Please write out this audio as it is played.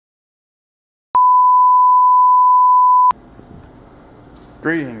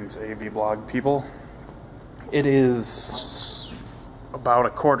Greetings, AV blog people. It is about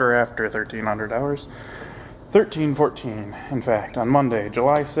a quarter after 1300 hours. 13:14, in fact, on Monday,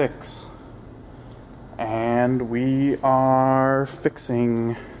 July 6th. And we are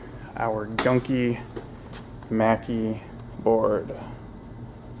fixing our gunky Mackie board.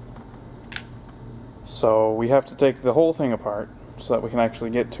 So we have to take the whole thing apart so that we can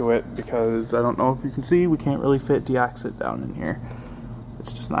actually get to it, because I don't know if you can see, we can't really fit deoxit down in here.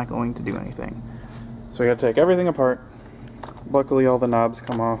 It's just not going to do anything. So we gotta take everything apart. Luckily all the knobs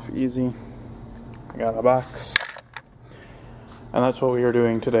come off easy. I got a box. And that's what we are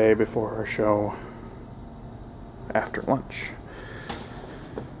doing today before our show after lunch.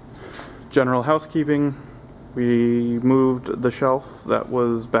 General housekeeping. We moved the shelf that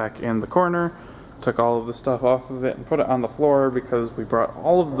was back in the corner, took all of the stuff off of it and put it on the floor because we brought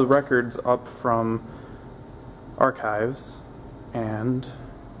all of the records up from archives, and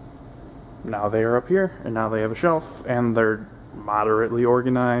now they are up here, and now they have a shelf, and they're moderately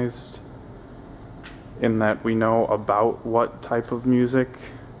organized in that we know about what type of music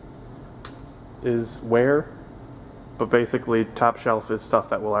is where, but basically top shelf is stuff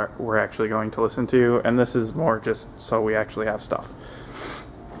that we're actually going to listen to, and this is more just so we actually have stuff.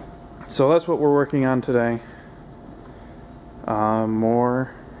 So that's what we're working on today.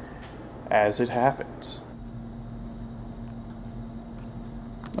 More as it happens.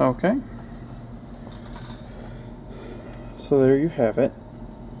 Okay. So there you have it.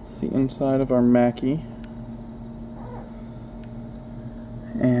 It's the inside of our Mackie.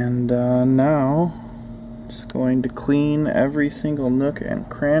 And now, just going to clean every single nook and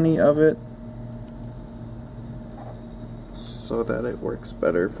cranny of it so that it works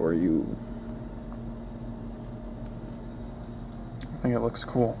better for you. I think it looks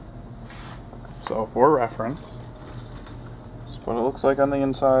cool. So for reference, this is what it looks like on the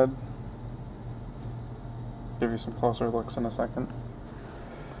inside. Give you some closer looks in a second.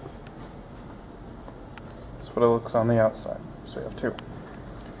 This is what it looks on the outside. So we have two.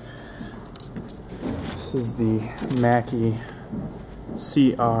 This is the Mackie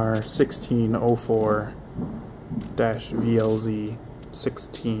CR1604-VLZ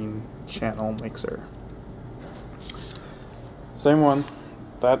 16 channel mixer. Same one.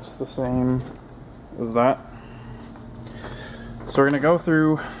 That's the same as that. So we're going to go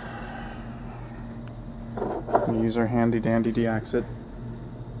through and use our handy dandy deoxit,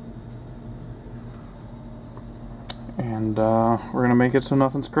 and we're going to make it so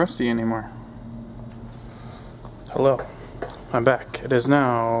nothing's crusty anymore. Hello, I'm back. It is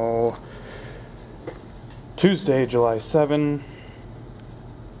now Tuesday, July 7,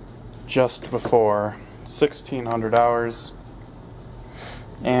 just before 1600 hours,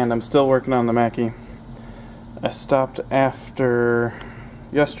 and I'm still working on the Mackie. I stopped after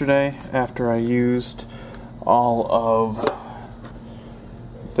yesterday, after I used all of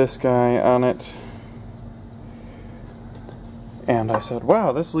this guy on it, and I said,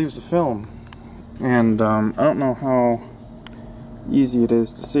 wow, this leaves a film. And I don't know how easy it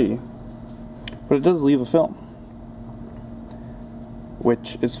is to see, but it does leave a film,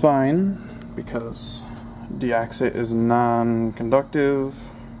 which is fine because deoxit is non-conductive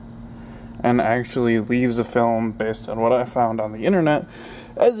and actually leaves a film, based on what I found on the internet,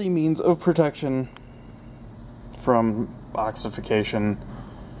 as a means of protection from oxidification,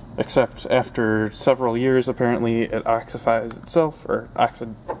 except after several years apparently it oxidifies itself, or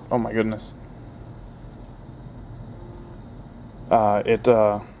oh my goodness. It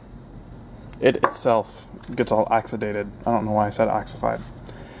itself gets all oxidated. I don't know why I said oxified.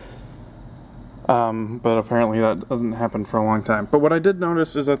 But apparently that doesn't happen for a long time. But what I did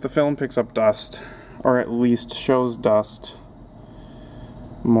notice is that the film picks up dust, or at least shows dust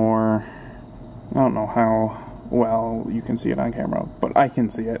more. I don't know how well you can see it on camera, but I can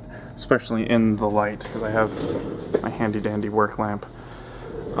see it, especially in the light, because I have my handy dandy work lamp.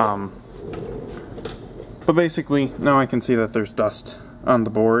 But basically, now I can see that there's dust on the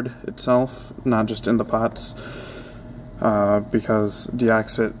board itself, not just in the pots, because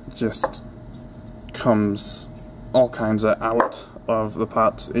deoxit just comes all kinds of out of the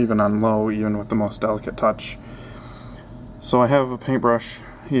pots, even on low, even with the most delicate touch. So I have a paintbrush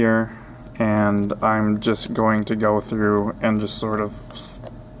here, and I'm just going to go through and just sort of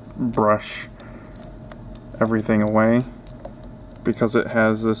brush everything away, because it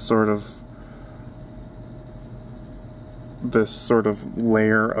has this sort of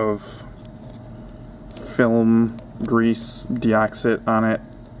layer of film, grease, deoxit on it.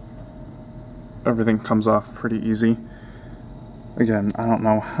 Everything comes off pretty easy. Again, I don't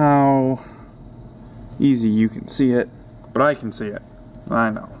know how easy you can see it, but I can see it. I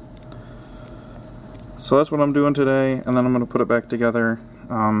know. So that's what I'm doing today, and then I'm going to put it back together.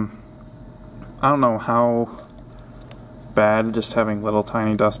 I don't know how bad just having little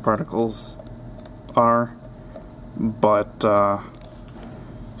tiny dust particles are, but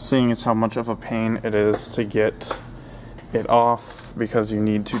seeing as how much of a pain it is to get it off, because you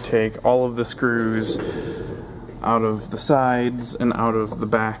need to take all of the screws out of the sides and out of the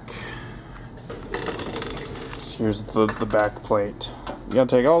back. So here's the back plate. You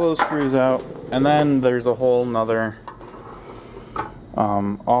gotta take all those screws out, and then there's a whole nother,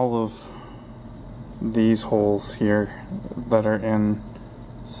 all of these holes here that are in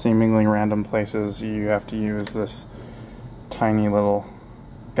seemingly random places. You have to use this tiny little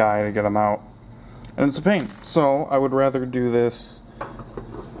guy to get them out, and it's a pain. So I would rather do this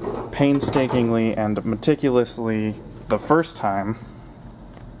painstakingly and meticulously the first time,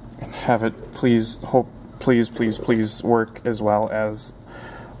 and have it please work as well as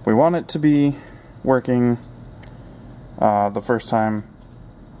we want it to be working the first time,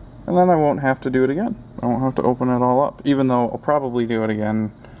 and then I won't have to do it again. I won't have to open it all up, even though I'll probably do it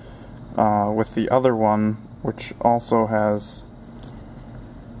again with the other one, which also has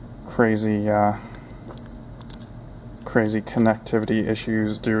crazy connectivity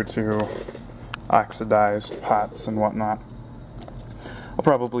issues due to oxidized pots and whatnot. I'll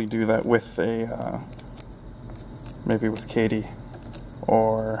probably do that with maybe with Katie,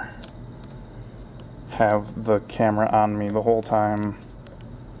 or have the camera on me the whole time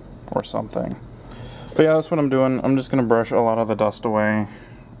or something. But yeah, that's what I'm doing. I'm just going to brush a lot of the dust away.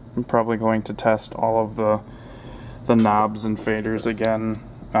 I'm probably going to test all of the knobs and faders again.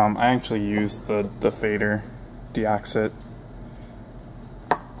 I actually used the fader deoxit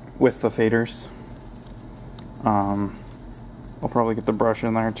with the faders. I'll probably get the brush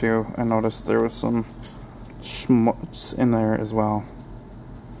in there too. I noticed there was some schmutz in there as well.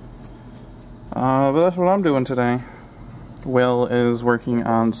 But that's what I'm doing today. Will is working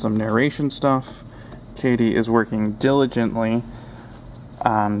on some narration stuff. Katie is working diligently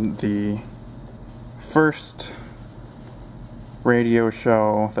on the first radio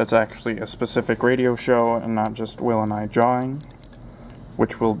show that's actually a specific radio show and not just Will and I jawing,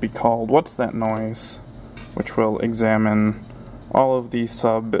 which will be called What's That Noise?, which will examine all of the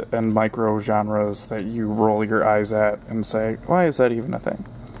sub and micro genres that you roll your eyes at and say, why is that even a thing?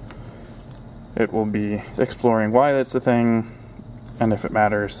 It will be exploring why that's a thing, and if it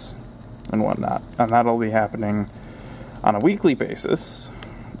matters, and whatnot. And that'll be happening on a weekly basis,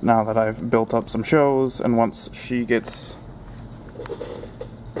 now that I've built up some shows, and once she gets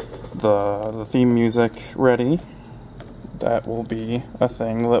the theme music ready, that will be a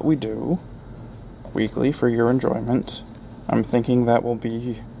thing that we do weekly for your enjoyment. I'm thinking that will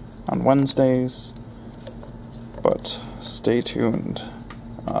be on Wednesdays, but stay tuned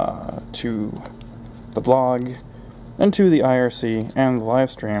to the blog and to the IRC and the live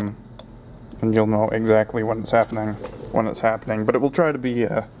stream, and you'll know exactly when it's happening, but it will try to be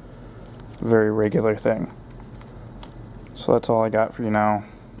a very regular thing. So that's all I got for you now.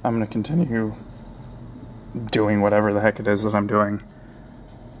 I'm going to continue doing whatever the heck it is that I'm doing,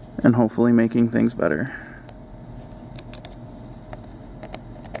 and hopefully making things better.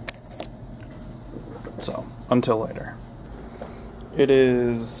 So, until later. It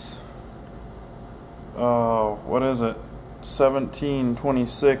is, what is it?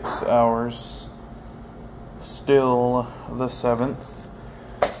 17:26 hours. Still the 7th.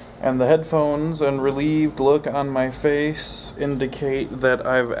 And the headphones and relieved look on my face indicate that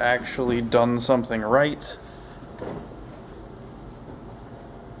I've actually done something right.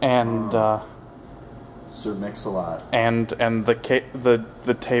 And, Sir Mix-a-Lot. And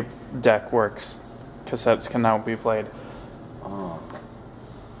the tape deck works. Cassettes can now be played.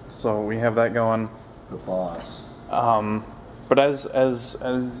 So we have that going. The boss. But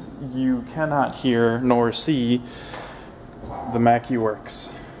as you cannot hear nor see, the Mackie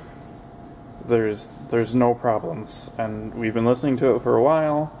works. There's no problems, and we've been listening to it for a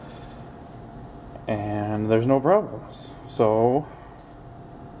while, and there's no problems. So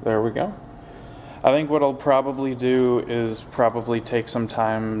there we go. I think what I'll probably do is probably take some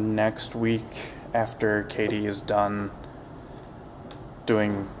time next week after Katie is done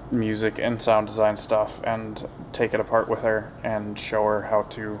doing music and sound design stuff, and take it apart with her and show her how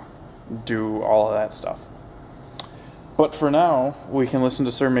to do all of that stuff. But for now, we can listen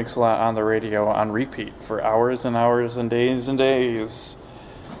to Sir Mix-a-Lot on the radio on repeat for hours and hours and days and days.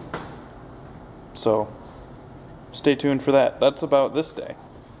 So stay tuned for that. That's about this day.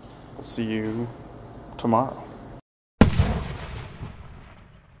 See you tomorrow.